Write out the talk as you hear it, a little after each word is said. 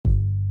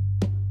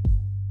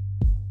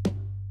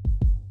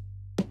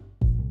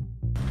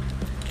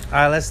All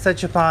right, let's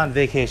touch upon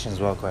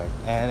vacations real quick.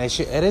 And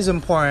it is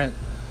important,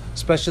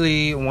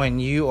 especially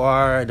when you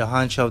are the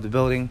honcho of the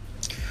building.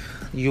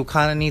 You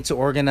kind of need to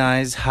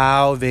organize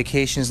how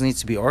vacations need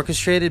to be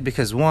orchestrated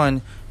because,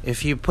 one,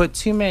 if you put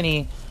too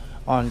many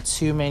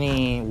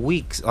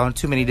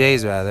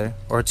days rather,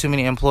 or too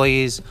many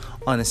employees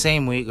on the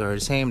same week or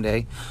the same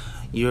day,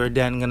 you're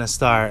then going to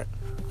start,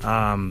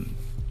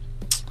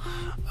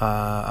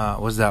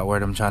 what's that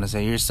word I'm trying to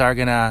say? You're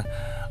gonna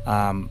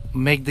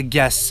make the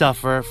guests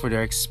suffer for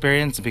their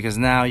experience because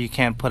now you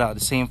can't put out the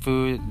same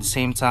food, the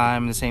same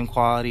time, the same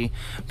quality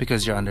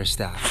because you're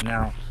understaffed.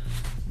 Now,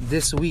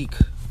 this week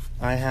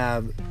I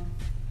have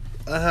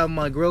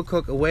my grill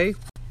cook away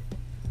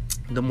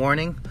the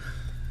morning,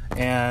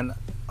 and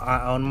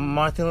on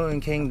Martin Luther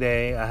King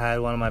Day I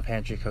had one of my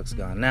pantry cooks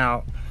gone.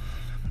 Now,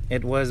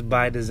 it was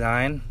by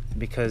design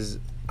because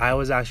I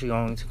was actually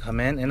going to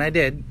come in, and I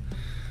did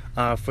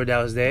for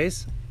those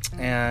days,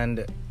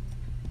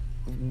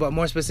 but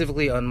more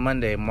specifically on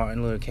Monday,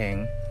 Martin Luther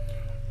King,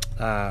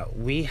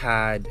 we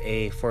had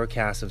a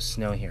forecast of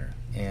snow here.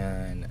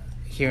 And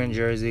here in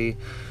Jersey,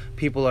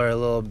 people are a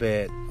little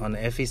bit on the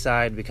iffy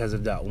side because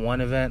of that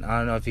one event. I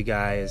don't know if you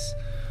guys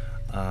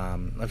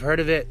have heard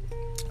of it.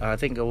 I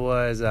think it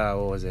was, what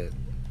was it?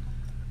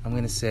 I'm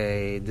going to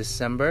say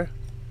December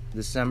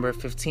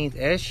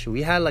 15th-ish.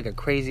 We had like a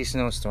crazy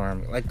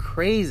snowstorm, like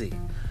crazy.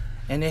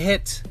 And it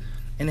hit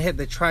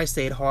the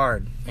tri-state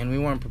hard, and we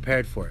weren't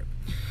prepared for it.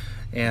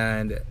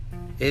 And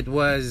it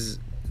was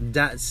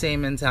that same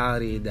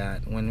mentality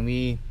that and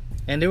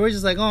they were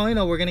just like,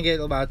 we're gonna get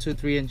about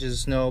 2-3 inches of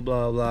snow,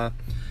 blah blah.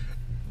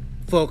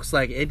 Folks,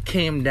 like, it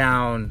came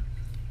down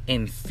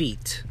in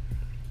feet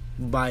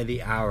by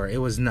the hour. It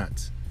was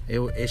nuts.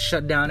 It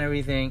shut down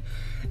everything,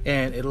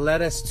 and it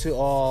led us to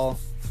all,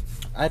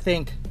 I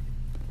think,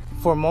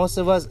 for most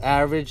of us,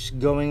 average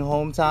going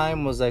home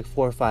time was like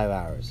 4 or 5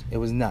 hours. It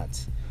was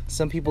nuts.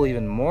 Some people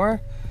even more.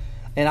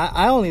 And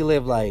I only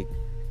live like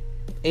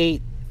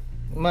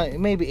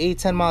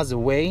 8-10 miles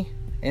away,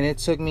 and it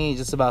took me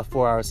just about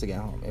 4 hours to get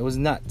home. It was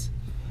nuts.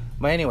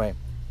 But anyway,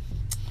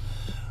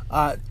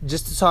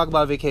 just to talk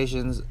about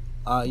vacations,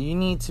 you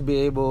need to be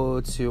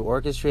able to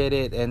orchestrate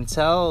it and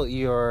tell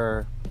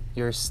your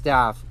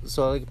staff.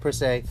 So, like, per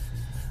se,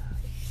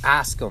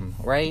 ask them,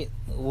 right?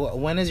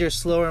 When is your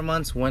slower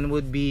months? When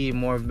would be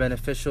more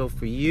beneficial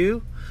for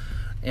you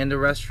in the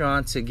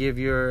restaurant to give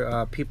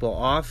your people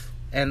off?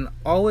 And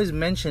always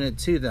mention it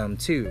to them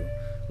too.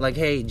 Like,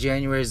 hey,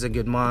 January is a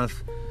good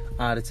month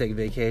to take a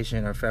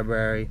vacation, or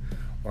February,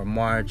 or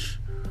March,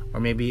 or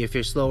maybe if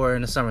you're slower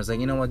in the summer, it's like,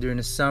 you know what, during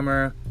the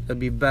summer it'll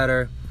be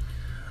better.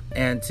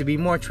 And to be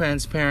more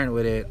transparent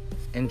with it,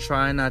 and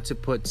try not to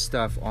put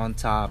stuff on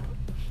top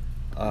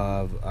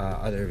of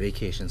other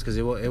vacations, because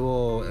it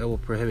will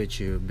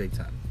prohibit you big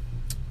time.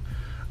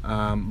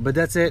 But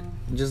that's it.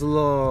 Just a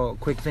little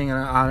quick thing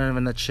out of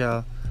a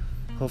nutshell.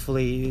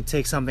 Hopefully you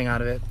take something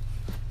out of it.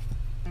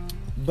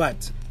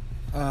 But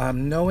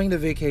knowing the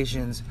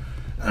vacations,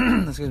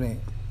 excuse me,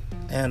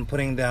 and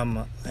putting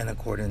them in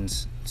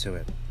accordance to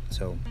it.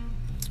 So,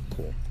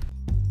 cool.